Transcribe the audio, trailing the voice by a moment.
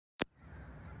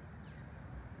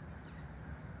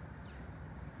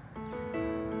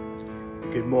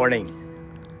Good morning.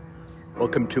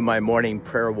 Welcome to my morning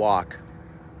prayer walk.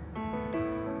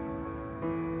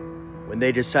 When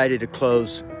they decided to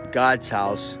close God's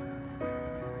house,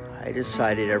 I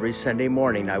decided every Sunday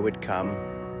morning I would come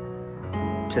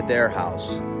to their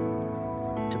house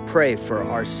to pray for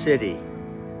our city,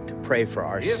 to pray for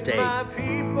our state. If my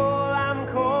people I'm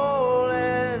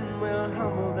calling will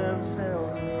humble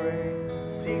themselves and pray,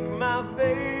 seek my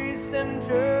face and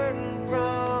turn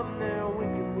from their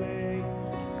wicked ways,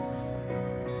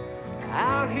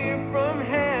 I'll hear from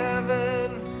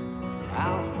heaven,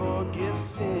 I'll forgive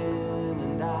sin,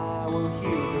 and I will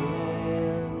heal the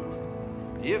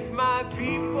land. If my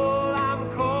people I'm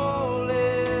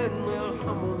calling will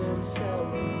humble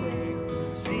themselves and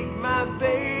pray, seek my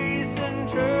face and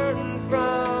turn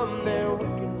from their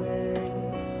wicked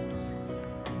ways,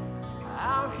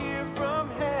 I'll hear from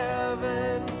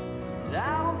heaven, and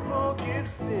I'll forgive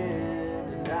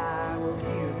sin, and I will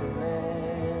heal the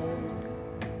land.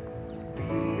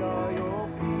 We are your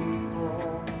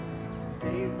people,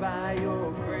 saved by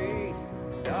your grace.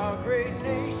 Our great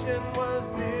nation was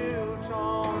built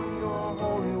on your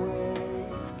holy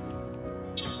ways.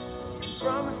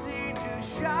 From sea to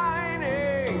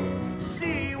shining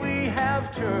sea we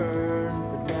have turned,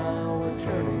 but now we're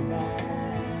turning back.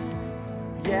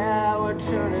 Yeah, we're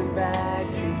turning back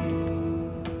to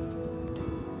you.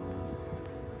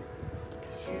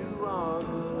 'Cause you are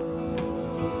good,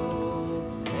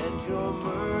 and your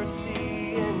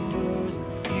mercy endures.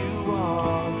 You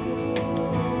are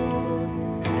good,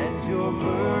 and your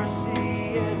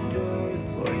mercy endures.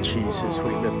 Lord Jesus,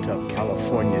 we lift up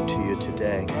California to you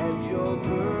today. And your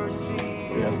mercy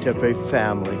We lift up every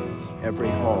family, every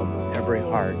home, every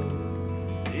heart.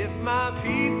 If my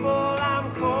people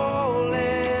I'm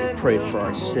calling, We pray for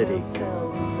our city.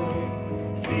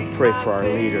 We pray for our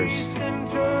leaders.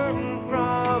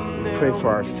 We pray for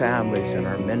our families and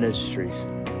our ministries.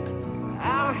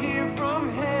 I'll hear from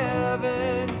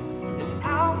heaven, and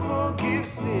I'll forgive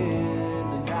sin,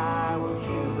 and I will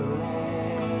heal the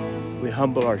land. We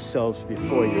humble ourselves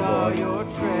before you, We are Lord. your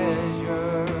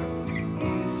treasure.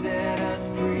 You set us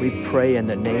free. We pray in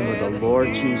the name of the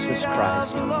Lord Jesus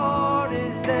Christ. The Lord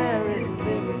is there is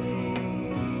liberty.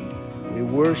 We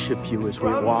worship you as we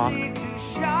From walk. sea to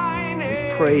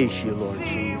shining, We praise you, Lord sea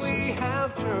Jesus. we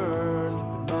have turned,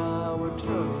 but now we're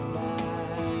turning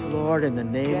back. Lord, in the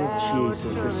name of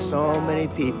Jesus, there's so many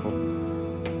people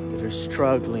that are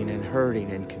struggling and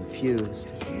hurting and confused.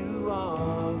 You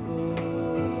are good,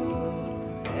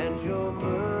 and your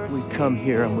mercy We come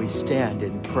here and we stand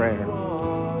in prayer.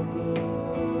 are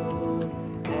good,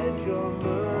 and your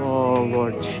mercy Oh,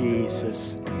 Lord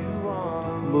Jesus,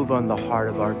 move on the heart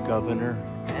of our governor,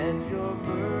 and your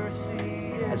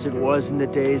mercy as it was in the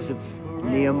days of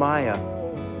Nehemiah.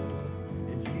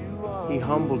 He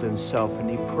humbled himself and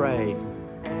he prayed.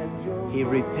 He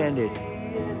repented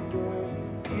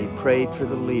and he prayed for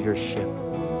the leadership.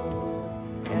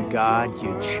 And God,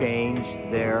 you changed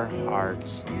their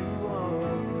hearts.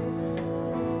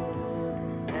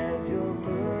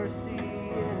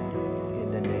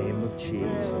 In the name of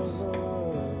Jesus.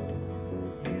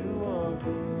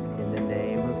 In the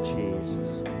name of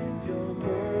Jesus.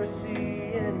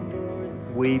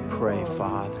 We pray,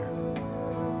 Father,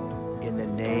 in the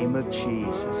name of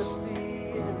Jesus.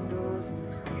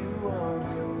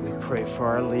 We pray for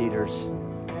our leaders.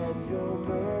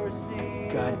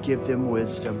 God, give them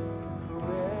wisdom.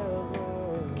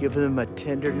 Give them a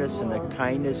tenderness and a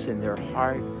kindness in their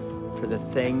heart for the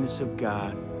things of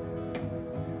God.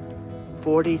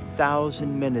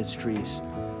 40,000 ministries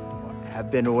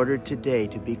have been ordered today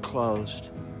to be closed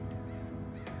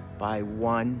by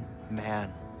one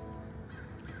man.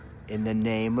 In the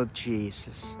name of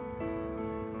Jesus.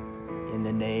 In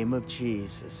the name of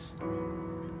Jesus.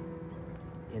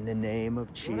 In the name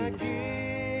of Jesus.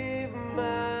 In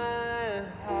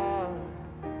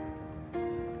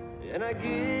the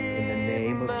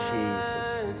name of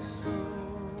Jesus.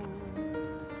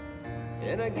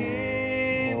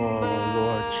 Oh,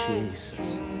 Lord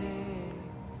Jesus.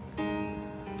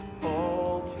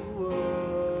 All to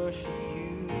worship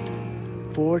you.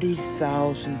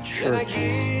 40,000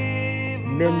 churches,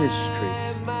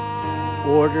 ministries,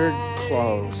 ordered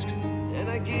closed.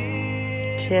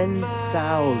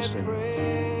 10,000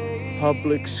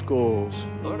 public schools,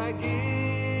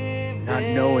 not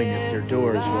knowing if their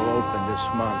doors will open this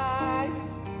month.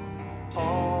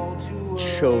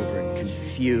 Children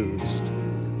confused,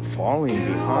 falling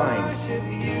behind.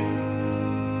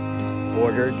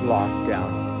 Ordered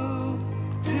lockdown.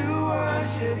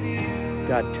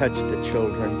 God, touch the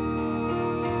children.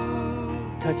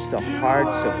 Touch the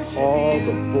hearts of all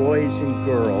the boys and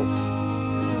girls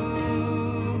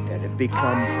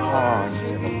become pawns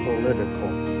in a political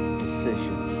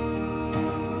decision.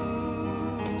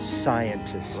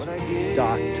 Scientists,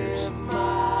 doctors,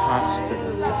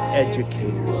 hospitals,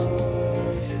 educators,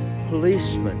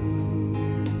 policemen,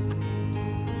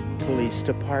 police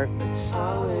departments,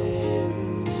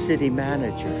 city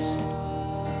managers,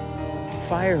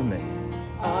 firemen,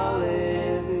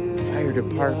 fire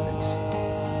departments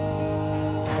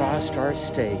across our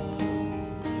state.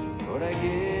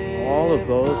 All of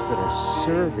those that are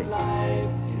serving,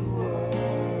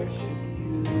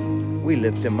 we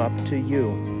lift them up to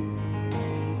you.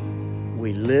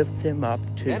 We lift them up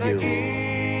to you.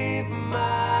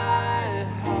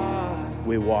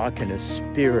 We walk in a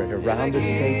spirit around the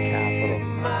state capitol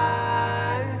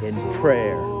in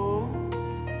prayer,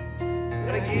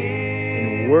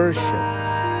 in worship.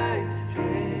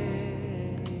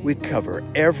 We cover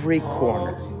every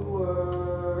corner.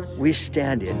 We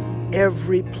stand in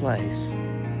every place,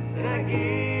 from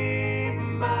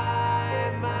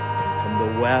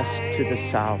the west to the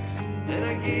south. We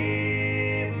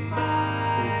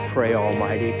pray,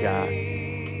 Almighty God,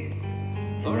 in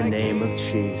the name of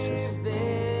Jesus. In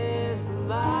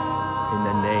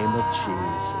the name of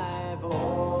Jesus.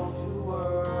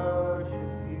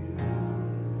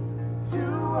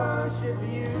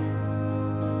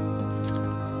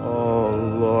 Oh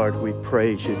Lord, we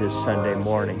praise you this Sunday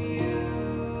morning.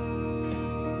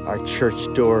 Our church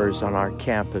doors on our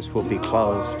campus will be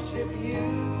closed.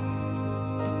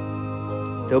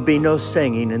 There'll be no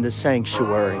singing in the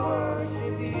sanctuary.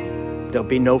 There'll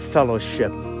be no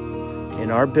fellowship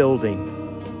in our building.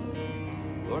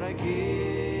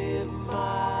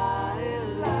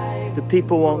 The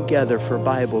people won't gather for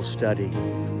Bible study.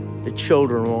 The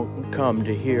children won't come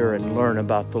to hear and learn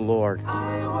about the Lord.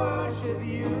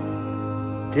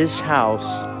 This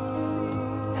house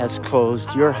has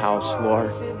closed your house,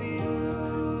 Lord.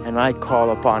 And I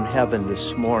call upon heaven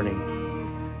this morning.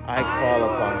 I call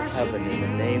upon heaven in the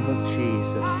name of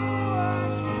Jesus.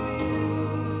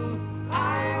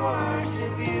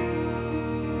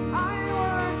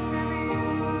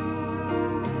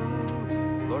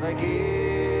 Lord, I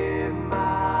give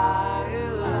my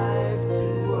life to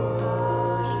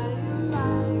worship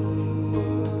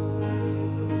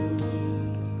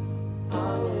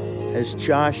you. As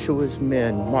Joshua's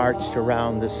men marched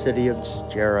around the city of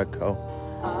Jericho,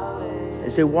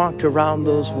 as they walked around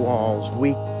those walls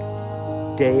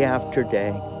day after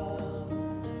day,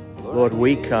 Lord,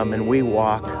 we come and we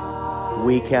walk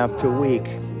week after week,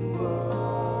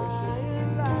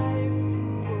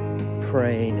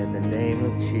 praying in the name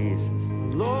of Jesus.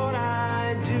 Lord,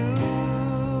 I do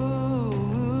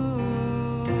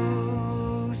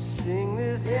sing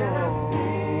this song.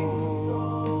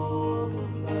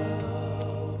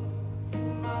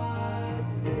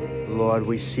 Lord,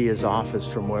 we see his office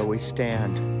from where we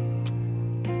stand.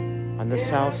 On the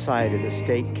south side of the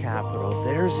state capitol,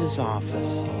 there's his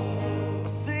office.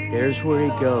 There's where he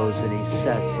goes and he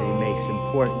sets and he makes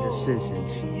important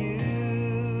decisions.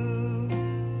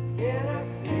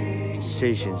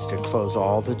 Decisions to close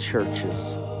all the churches.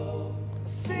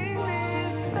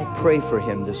 I pray for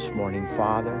him this morning,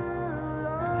 Father.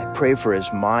 I pray for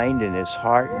his mind and his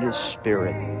heart and his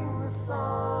spirit.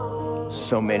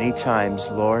 So many times,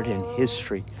 Lord, in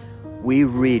history, we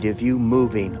read of you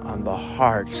moving on the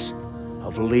hearts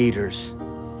of leaders,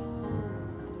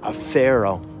 a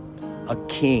pharaoh, a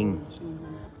king.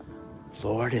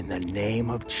 Lord, in the name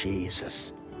of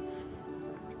Jesus,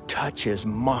 touch his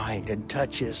mind and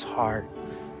touch his heart.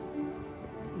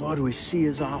 Lord, we see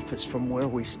his office from where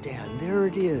we stand. There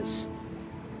it is,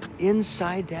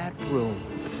 inside that room.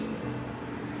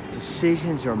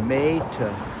 Decisions are made to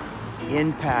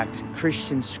impact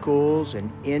Christian schools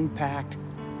and impact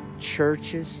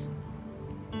churches.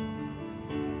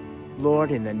 Lord,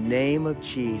 in the name of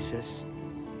Jesus,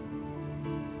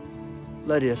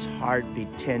 let his heart be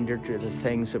tender to the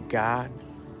things of God.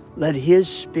 Let his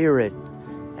spirit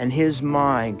and his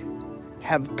mind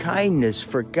have kindness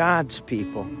for God's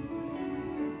people.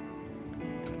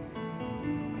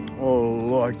 Oh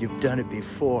Lord, you've done it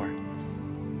before.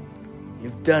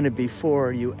 You've done it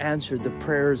before. You answered the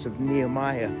prayers of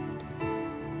Nehemiah,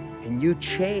 and you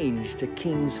changed a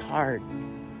king's heart.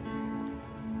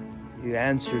 You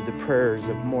answered the prayers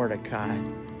of Mordecai.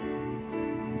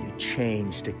 You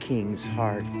changed a king's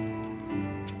heart.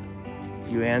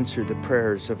 You answered the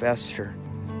prayers of Esther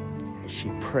as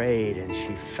she prayed and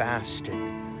she fasted.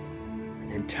 An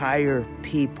entire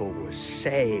people was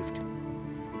saved.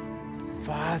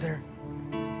 Father,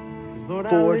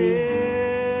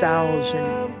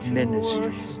 40,000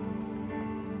 ministries.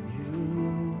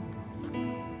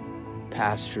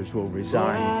 Pastors will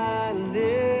resign.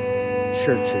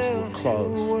 churches will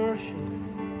close.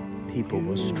 People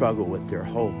will struggle with their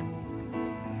hope.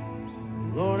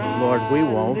 Lord, we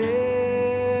won't.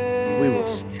 We will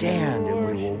stand and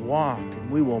we will walk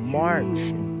and we will march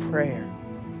in prayer,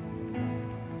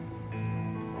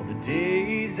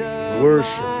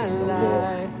 worshiping the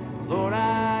Lord,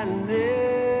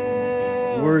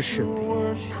 worshiping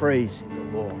and praising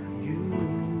the Lord.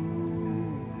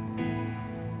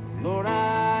 Lord,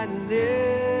 I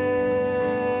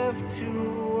live to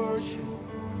worship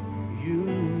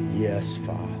you. Yes,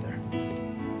 Father.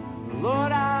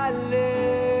 Lord, I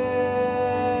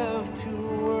live to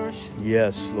worship.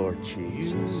 Yes, Lord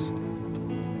Jesus.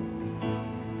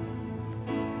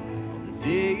 On the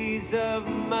days of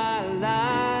my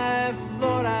life,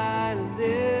 Lord, I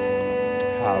live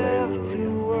Hallelujah.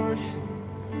 to worship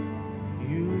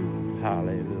you.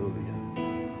 Hallelujah.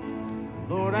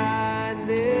 Lord, I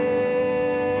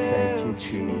live. Thank you,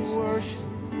 Jesus. To worship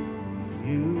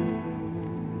you.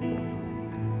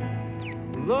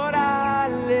 Lord, I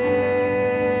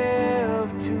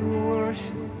live to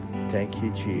worship. Thank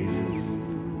you, Jesus.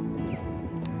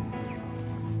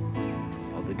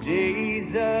 All the days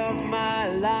of my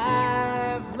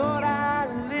life, Lord, I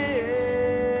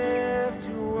live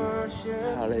to worship.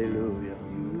 Hallelujah.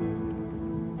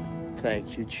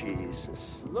 Thank you,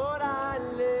 Jesus. Lord, I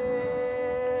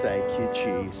live. Thank you,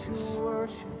 Jesus. To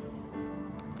worship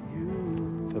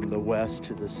you. From the west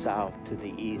to the south, to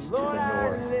the east, Lord, to the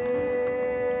north,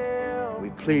 we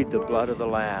plead the blood of the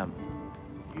Lamb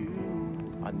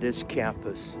on this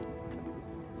campus,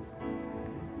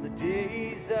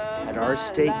 at our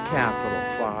state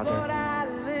capital, Father.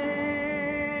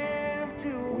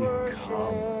 We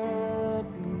come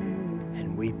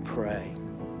and we pray.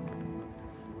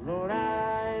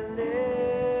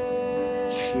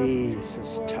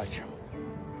 Jesus, touch them.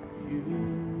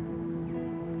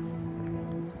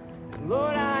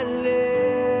 Lord, I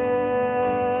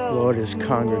live. Lord, as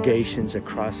congregations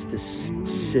across this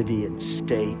city and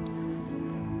state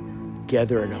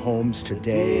gather in homes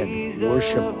today and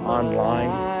worship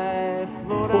online,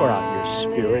 pour out your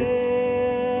Spirit.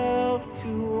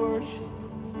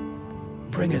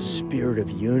 Bring a spirit of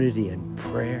unity and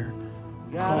prayer,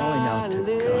 calling out to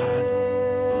God.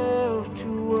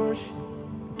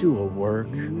 Do a work.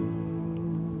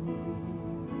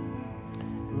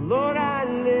 Lord, I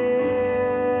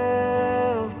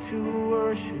live to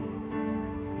worship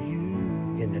you.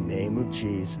 In the name of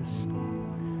Jesus.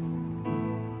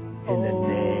 In the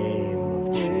name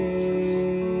of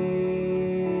Jesus.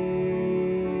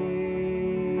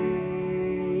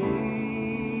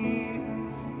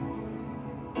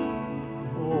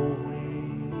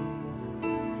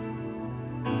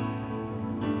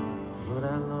 Lord,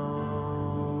 I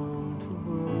long to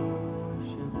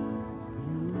worship you,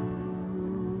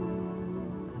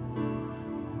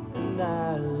 and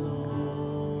I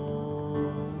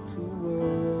long to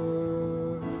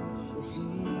worship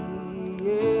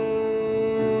you,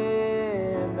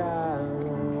 and I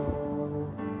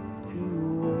long to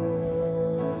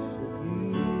worship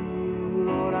you,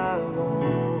 Lord, I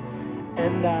long,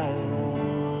 and I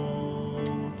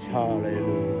long to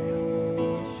Hallelujah.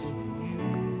 worship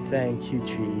you. Thank you,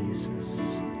 Jesus.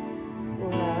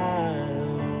 Lord, I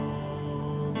long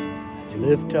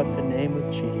Lift up the name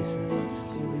of Jesus.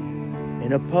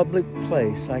 In a public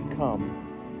place I come,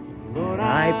 and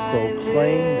I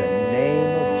proclaim the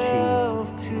name of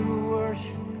Jesus. to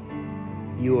worship.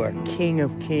 You are King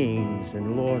of kings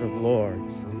and Lord of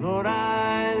lords. Lord,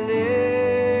 I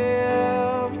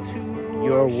live to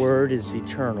Your worship word is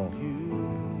eternal,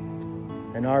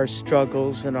 you. and our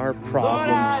struggles and our Lord, I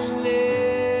problems,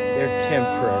 live they're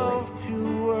temporary.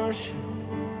 to worship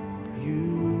you.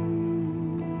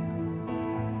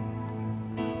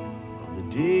 On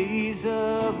the days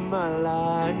of my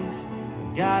life,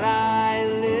 God, I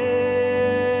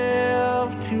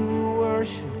live to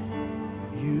worship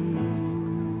you.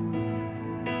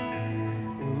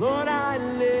 Lord, I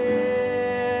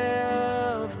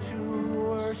live to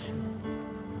worship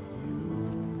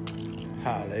you.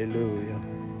 Hallelujah.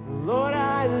 Lord,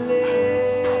 I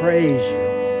live Praise you.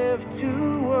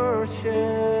 to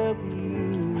worship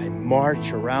you. I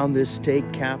march around this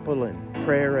state capitol in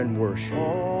prayer and worship.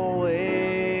 Always,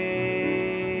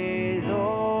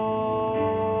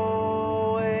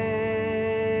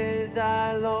 always,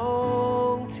 I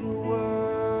long to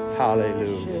worship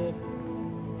Hallelujah.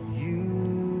 you.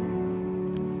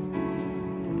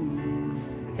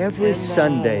 Every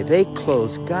Sunday they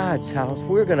close God's house.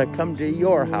 We're going to come to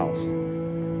your house.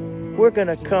 We're going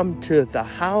to come to the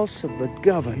house of the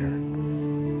governor,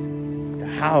 the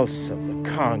house of the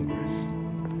Congress,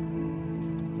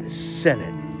 the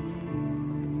Senate,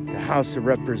 the House of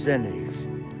Representatives.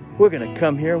 We're going to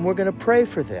come here and we're going to pray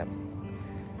for them.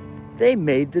 They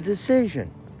made the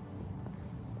decision,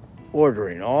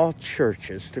 ordering all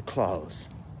churches to close.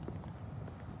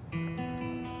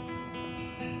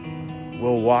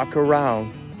 We'll walk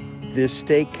around this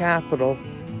state capitol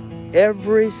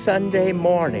every Sunday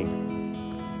morning,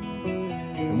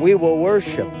 and we will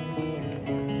worship,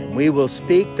 and we will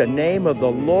speak the name of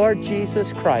the Lord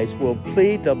Jesus Christ. We'll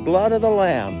plead the blood of the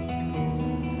Lamb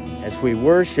as we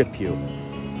worship you.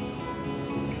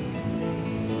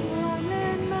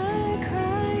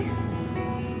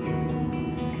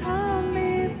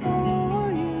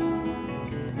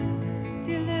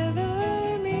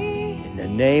 In the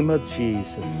name of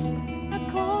Jesus.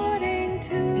 According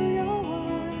to your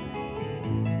word.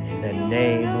 In the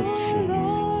name of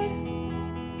Jesus.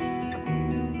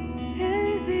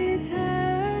 Is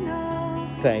eternal.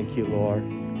 Thank you, Lord.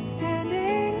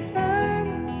 Standing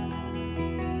firm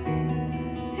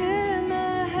in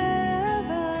the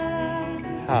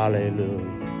heavens. Hallelujah.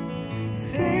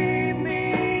 Save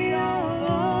me, O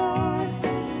Lord,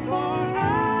 for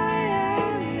I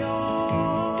am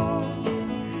yours.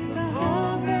 The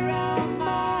hunger of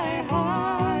my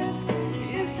heart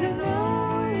is to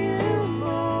know you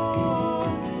more.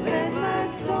 Let my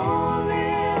soul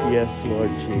live, Yes,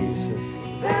 Lord Jesus.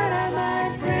 that I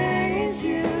might praise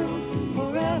you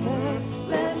forever.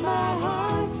 Let my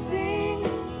heart sing,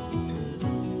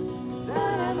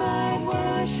 that I might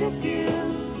worship you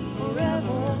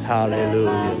forever. Hallelujah.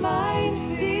 That I might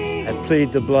see, I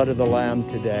plead the blood of the Lamb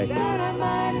today that I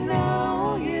might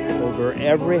know you. over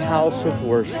every house of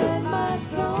worship. Let my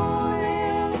soul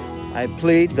live, I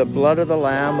plead the blood of the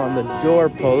Lamb on the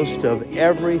doorpost of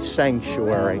every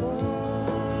sanctuary,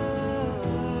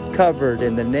 covered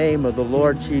in the name of the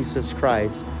Lord Jesus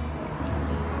Christ,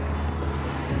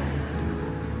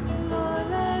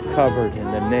 covered in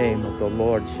the name of the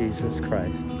Lord Jesus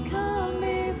Christ. come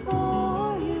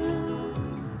before you.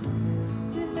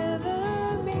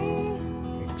 Deliver me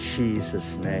In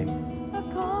Jesus' name.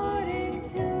 according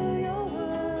to your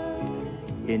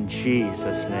word. In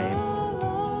Jesus' name.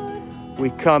 Lord, We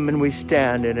come and we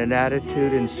stand in an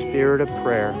attitude and spirit of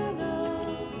prayer.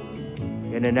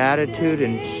 In an attitude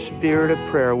and spirit of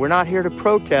prayer. We're not here to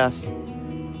protest.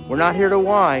 We're not here to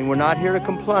whine. We're not here to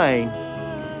complain.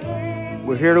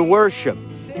 We're here to worship.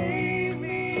 save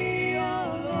me, O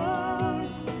Lord,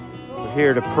 We're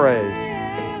here to praise.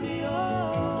 am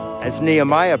yours. As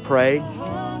Nehemiah prayed,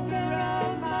 Hunger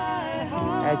of my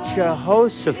heart, and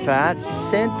Jehoshaphat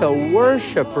sent the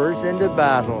worshipers into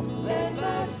battle. let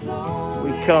my soul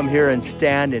We come here and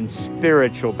stand in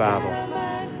spiritual battle,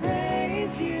 might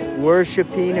praise you.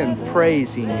 worshiping and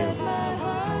praising you. My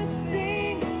heart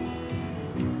sing,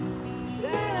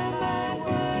 that I might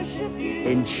worship you.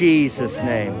 In Jesus'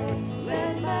 name.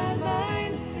 Let my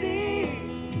mind see,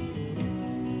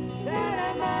 that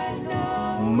I might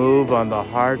know. Move on the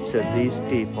hearts of these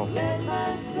people. Let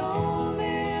my soul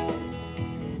live,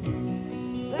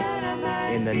 that I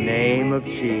might In the name of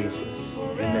Jesus.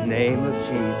 In the name of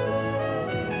Jesus.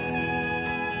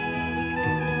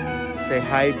 As they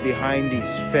hide behind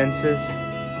these fences,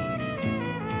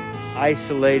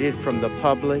 isolated from the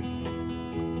public,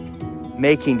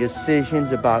 making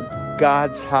decisions about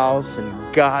God's house and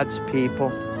God's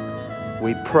people,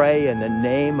 we pray in the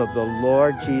name of the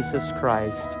Lord Jesus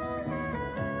Christ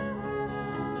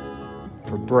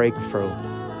for breakthrough.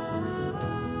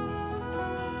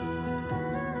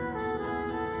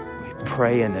 We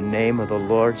pray in the name of the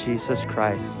Lord Jesus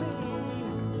Christ.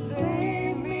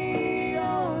 save me, O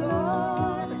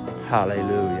Lord,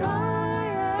 Hallelujah. I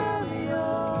am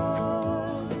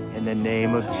yours. In the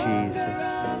name of Jesus,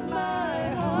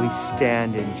 we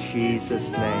stand in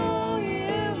Jesus' name,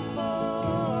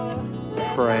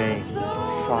 praying,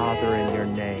 Father, in your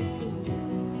name.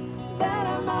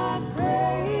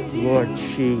 Lord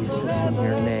Jesus, in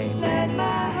your name. Let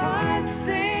my heart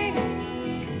sing,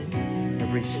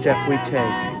 Every step we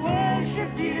take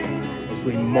worship you. as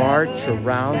we march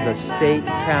around the state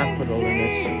capitol in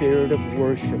a spirit of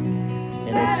worship,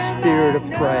 in a spirit of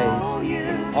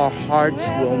praise, our hearts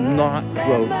will not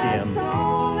grow dim.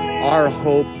 Our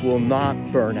hope will not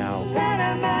burn out. That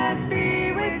I might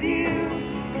be with you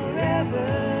forever.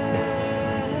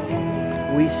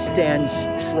 We stand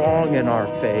strong in our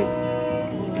faith,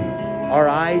 our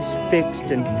eyes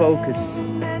fixed and focused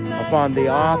upon the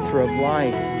author of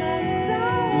life.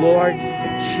 Lord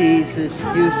Jesus,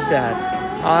 you said,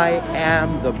 I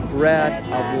am the bread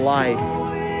of life.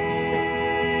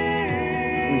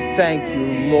 We thank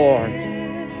you, Lord,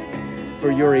 for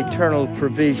your eternal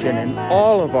provision in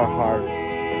all of our hearts.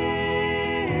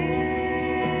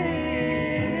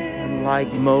 And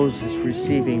unlike Moses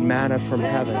receiving manna from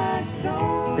heaven,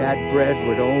 that bread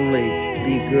would only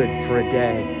be good for a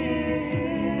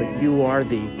day. But you are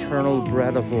the eternal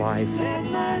bread of life.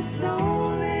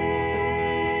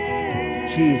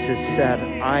 Jesus said,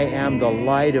 I am the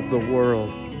light of the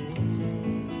world.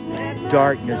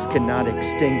 Darkness cannot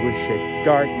extinguish it.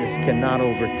 Darkness cannot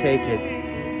overtake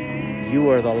it. You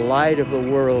are the light of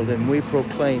the world, and we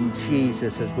proclaim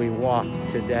Jesus as we walk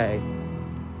today.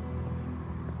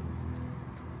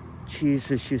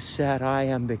 Jesus, you said, I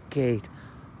am the gate.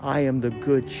 I am the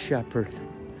good shepherd.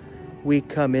 We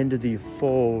come into the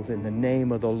fold in the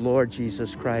name of the Lord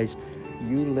Jesus Christ.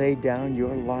 You laid down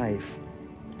your life.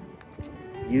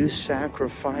 You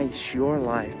sacrificed your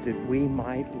life that we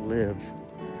might live.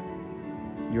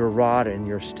 Your rod and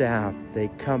your staff, they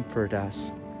comfort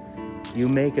us. You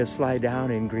make us lie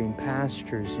down in green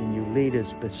pastures, and you lead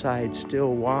us beside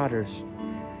still waters.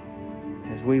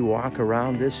 As we walk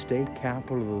around this state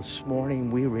capitol this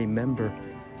morning, we remember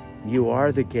you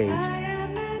are the gate.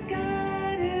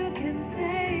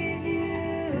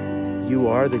 You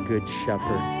are the good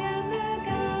shepherd.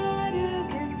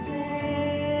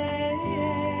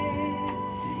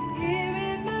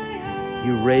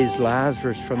 You raised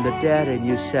Lazarus from the dead, and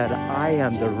you said, I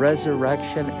am the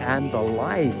resurrection and the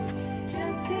life.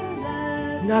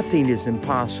 Nothing is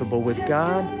impossible with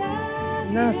God.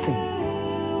 Nothing.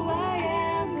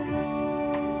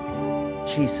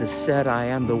 Jesus said, I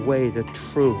am the way, the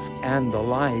truth, and the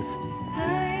life.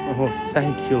 Oh,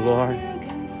 thank you, Lord.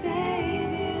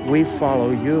 We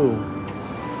follow you.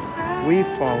 We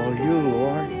follow you,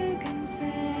 Lord.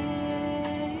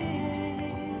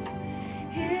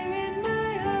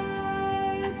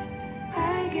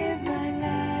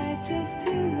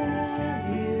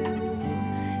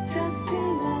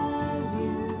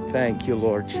 Thank you,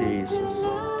 Lord Jesus.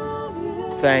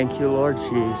 Thank you, Lord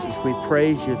Jesus. We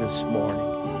praise you this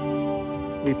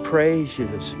morning. We praise you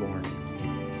this morning.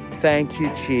 Thank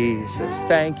you, Jesus.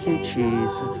 Thank you,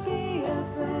 Jesus.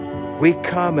 We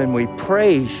come and we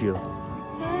praise you.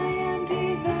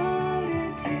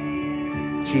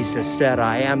 Jesus said,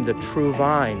 I am the true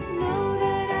vine.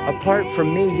 Apart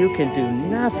from me, you can do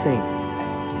nothing.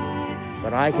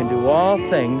 But I can do all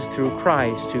things through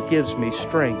Christ who gives me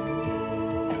strength.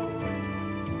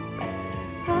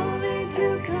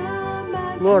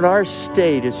 Lord, our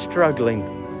state is struggling.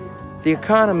 The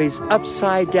economy's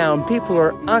upside down. People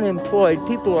are unemployed.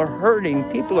 People are hurting.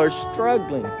 People are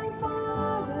struggling.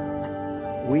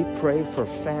 We pray for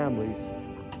families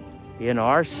in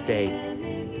our state.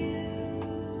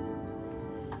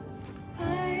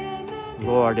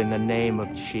 Lord, in the name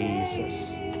of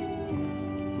Jesus.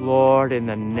 Lord, in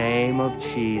the name of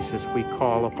Jesus, we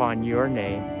call upon your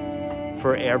name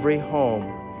for every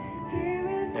home,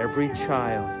 every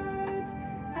child,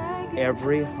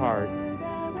 every heart.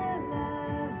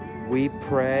 We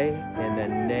pray in the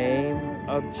name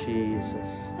of Jesus.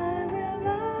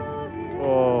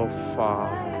 Oh,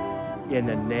 Father, in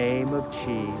the name of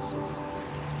Jesus,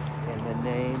 in the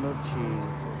name of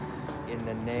Jesus, in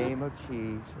the name of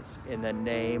Jesus, in the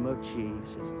name of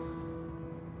Jesus,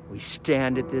 we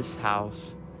stand at this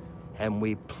house and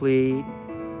we plead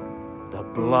the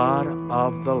blood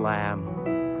of the Lamb.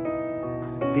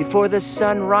 Before the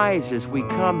sun rises, we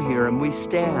come here and we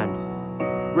stand,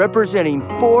 representing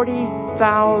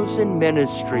 40,000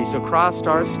 ministries across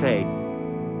our state.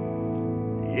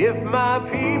 If my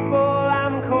people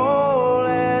I'm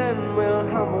calling will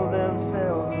humble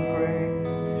themselves and pray,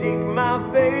 seek my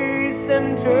face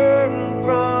and turn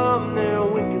from their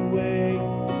wicked ways,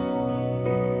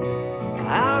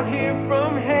 I'll hear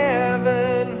from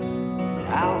heaven,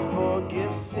 I'll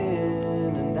forgive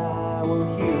sin, and I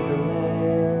will heal the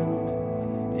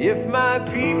land. If my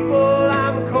people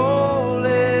I'm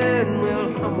calling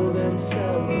will humble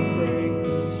themselves and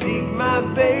pray, seek my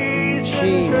face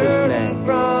and turn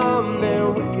from their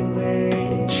wicked ways,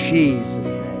 In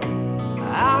Jesus' name.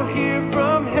 I'll hear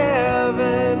from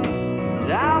heaven,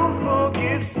 and I'll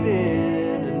forgive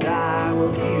sin, and I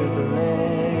will heal the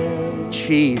land. In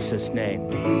Jesus' name.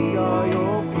 We are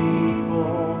your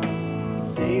people,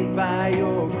 saved by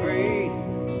your grace.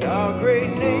 Our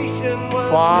great nation was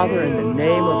Father, in the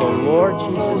name of the Lord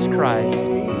Jesus Christ,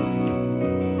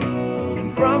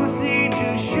 and from sea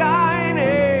to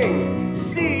shining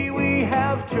sea we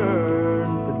have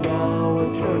turned, but now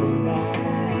we're turning back.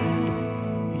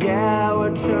 Yeah,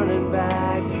 we're turning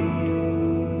back to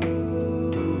you,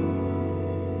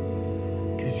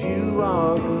 'cause you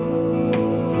are good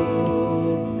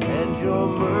and your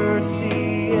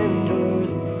mercy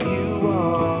endures. You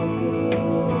are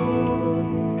good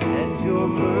and your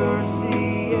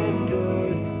mercy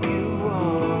endures. You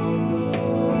are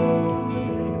good.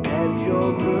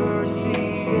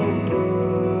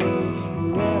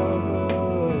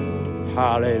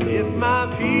 Hallelujah. If my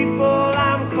people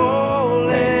I'm calling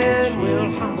Thank you, will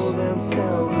Jesus. humble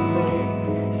themselves and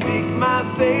pray, seek my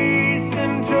face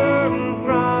and turn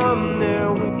from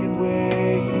their wicked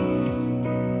ways,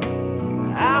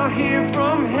 I'll hear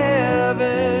from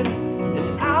heaven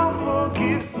and I'll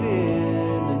forgive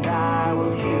sin and I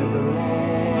will heal the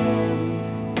land.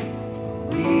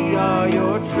 We are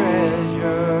your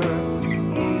treasure.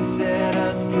 He set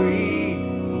us free.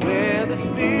 Where the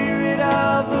Spirit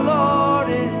of the Lord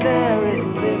is, there is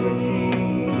liberty.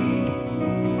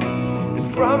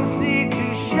 And from sea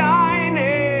to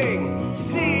shining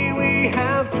sea we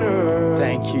have turned.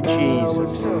 Thank you,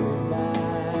 Jesus. Now we're turning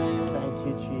back. Thank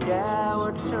you, Jesus. Yeah,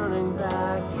 we're turning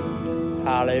back to you.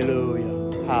 Hallelujah.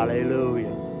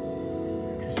 Hallelujah.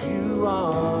 'Cause you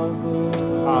are good.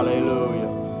 Hallelujah.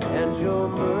 And your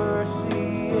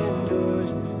mercy endures.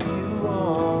 You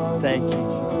are Thank you,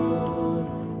 Jesus. good.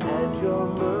 And your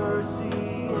mercy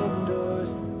endures.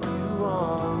 You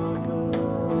are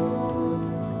good.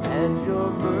 And your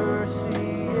mercy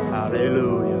endures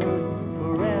Hallelujah.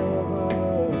 forever.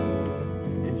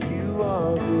 And you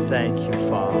are good. Thank you,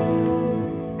 Father.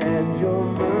 And your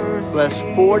mercy Bless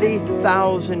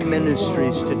 40,000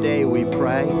 ministries today, we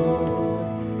pray.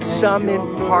 Some in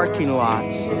parking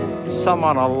lots, some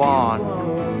on a lawn,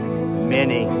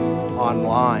 many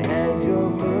online. and your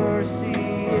mercy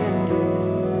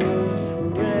endures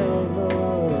forever.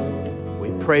 We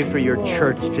pray for your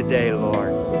church today,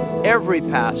 Lord. Every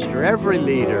pastor, every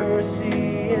leader,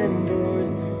 Mercy endures.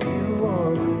 You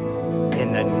are good.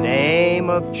 in the name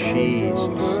of Jesus.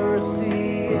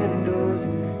 Mercy endures.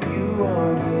 You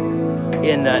are good.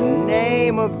 In the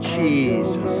name of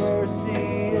Jesus.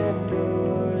 Mercy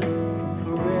endures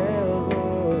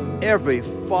forever. Every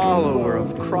follower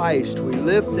of Christ, we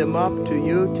lift them up to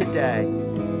you today.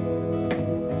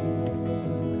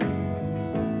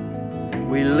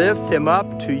 We lift them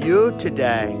up to you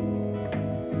today.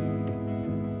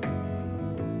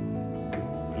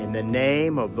 In the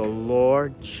name of the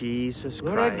Lord Jesus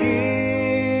Lord, I Christ.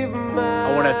 give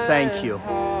I want to thank you.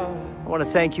 heart, I want to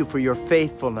thank you for your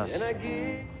faithfulness. and I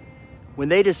give When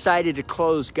they decided to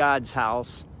close God's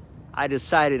house, I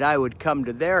decided I would come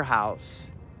to their house.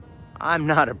 I'm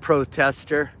not a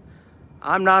protester.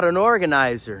 I'm not an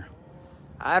organizer.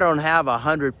 I don't have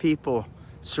 100 people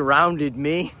surrounded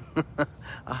me.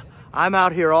 I'm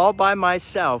out here all by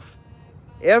myself.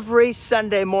 Every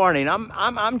Sunday morning,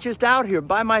 I'm just out here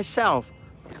by myself,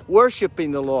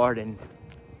 worshiping the Lord and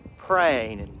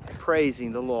praying and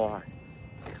praising the Lord.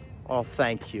 Oh,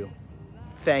 thank you.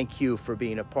 Thank you for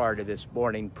being a part of this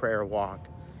morning prayer walk.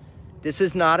 This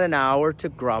is not an hour to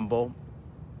grumble,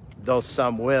 though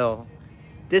some will.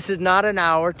 This is not an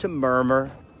hour to murmur,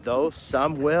 though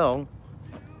some will.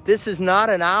 This is not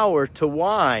an hour to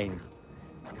whine,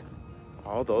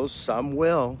 although some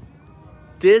will.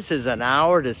 This is an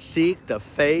hour to seek the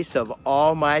face of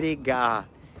Almighty God.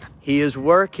 He is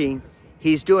working.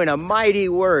 He's doing a mighty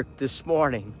work this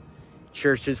morning.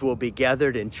 Churches will be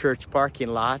gathered in church parking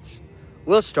lots.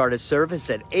 We'll start a service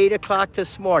at 8 o'clock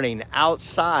this morning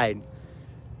outside.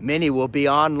 Many will be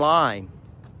online.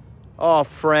 Oh,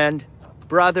 friend,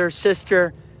 brother,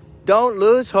 sister, don't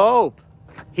lose hope.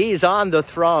 He's on the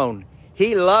throne.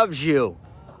 He loves you.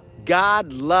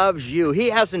 God loves you. He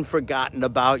hasn't forgotten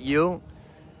about you.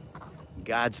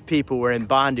 God's people were in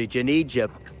bondage in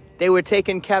Egypt. They were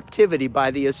taken captivity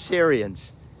by the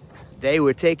Assyrians. They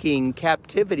were taken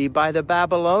captivity by the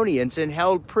Babylonians and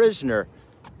held prisoner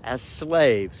as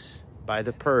slaves by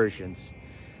the Persians.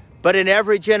 But in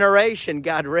every generation,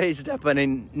 God raised up a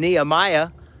Nehemiah.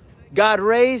 God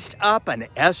raised up an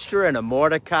Esther and a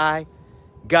Mordecai.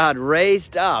 God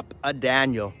raised up a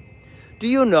Daniel. Do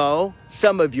you know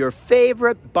some of your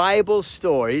favorite Bible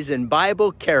stories and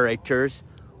Bible characters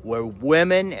were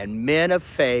women and men of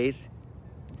faith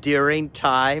during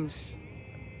times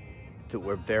that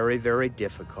were very, very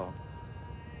difficult?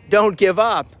 Don't give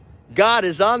up. God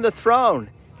is on the throne.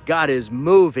 God is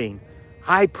moving.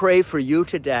 I pray for you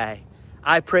today.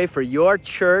 I pray for your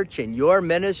church and your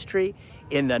ministry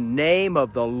in the name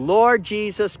of the Lord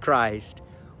Jesus Christ.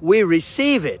 We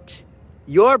receive it,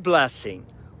 your blessing.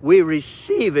 We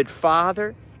receive it,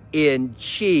 Father, in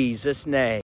Jesus' name.